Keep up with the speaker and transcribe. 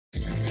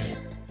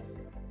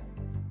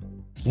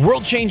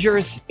World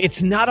changers,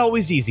 it's not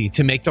always easy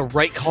to make the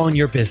right call in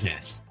your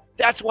business.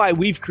 That's why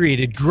we've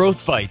created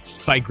Growth Bites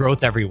by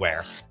Growth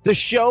Everywhere, the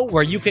show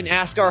where you can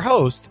ask our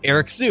host,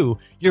 Eric Siu,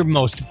 your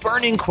most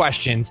burning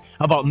questions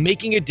about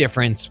making a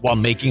difference while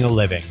making a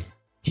living.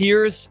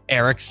 Here's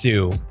Eric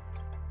Siu.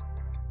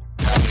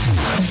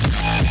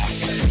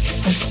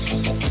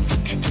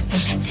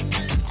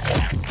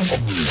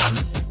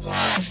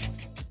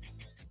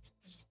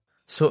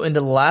 So in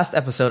the last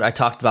episode, I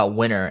talked about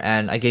Winner,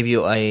 and I gave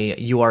you a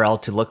URL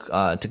to look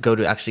to go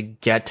to actually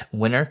get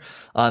Winner.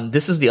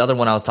 This is the other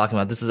one I was talking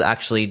about. This is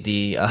actually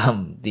the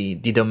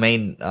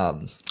domain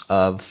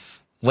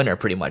of Winner,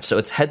 pretty much. So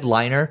it's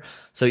Headliner.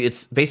 So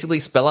it's basically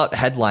spell out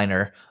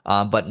Headliner,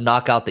 but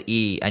knock out the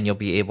E, and you'll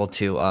be able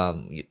to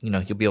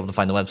you'll be able to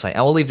find the website.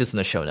 And we'll leave this in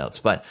the show notes.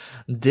 But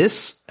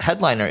this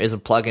Headliner is a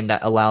plugin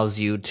that allows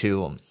you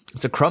to.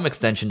 It's a Chrome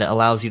extension that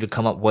allows you to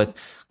come up with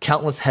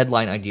countless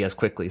headline ideas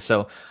quickly.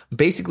 So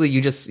basically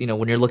you just,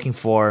 when you're looking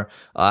for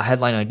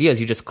headline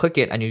ideas, you just click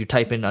it and you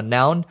type in a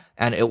noun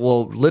and it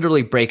will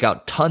literally break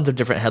out tons of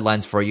different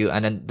headlines for you.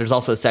 And then there's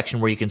also a section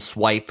where you can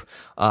swipe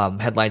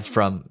headlines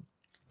from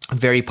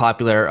very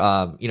popular,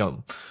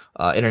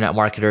 internet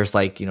marketers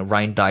like,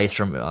 Ryan Deiss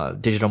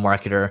from Digital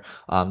Marketer.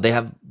 They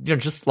have,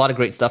 just a lot of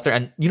great stuff there.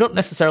 And you don't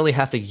necessarily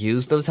have to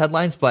use those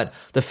headlines, but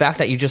the fact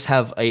that you just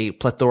have a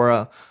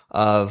plethora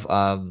of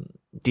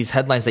these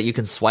headlines that you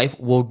can swipe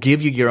will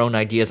give you your own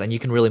ideas, and you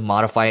can really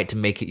modify it to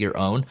make it your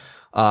own.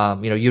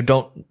 You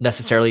don't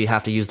necessarily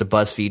have to use the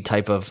BuzzFeed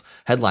type of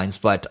headlines,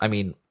 but I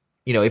mean,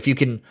 if you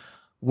can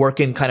work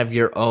in kind of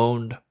your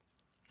own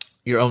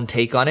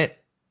take on it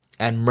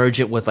and merge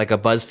it with like a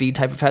BuzzFeed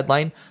type of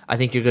headline, I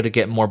think you're going to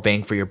get more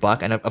bang for your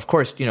buck. And of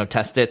course,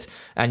 test it,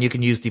 and you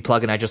can use the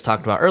plugin I just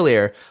talked about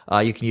earlier.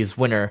 You can use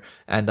Winner,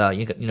 and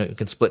you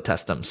can split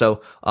test them.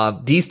 So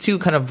these two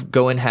kind of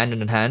go hand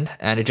in hand,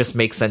 and it just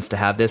makes sense to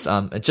have this.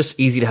 It's just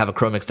easy to have a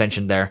Chrome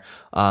extension there.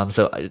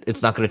 So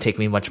it's not going to take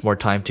me much more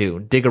time to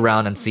dig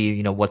around and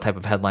see what type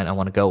of headline I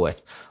want to go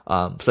with.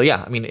 So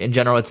yeah, I mean, in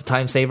general, it's a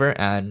time saver,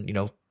 and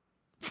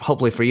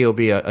hopefully for you, it'll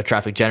be a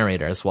traffic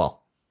generator as well.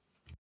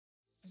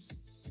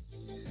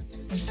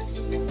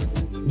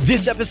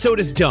 This episode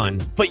is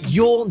done, but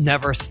you'll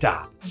never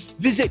stop.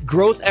 Visit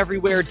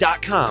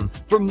growtheverywhere.com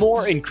for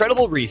more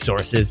incredible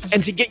resources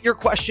and to get your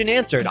question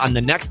answered on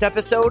the next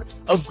episode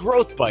of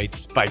Growth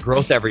Bites by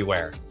Growth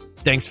Everywhere.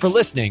 Thanks for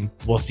listening.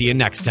 We'll see you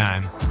next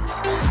time.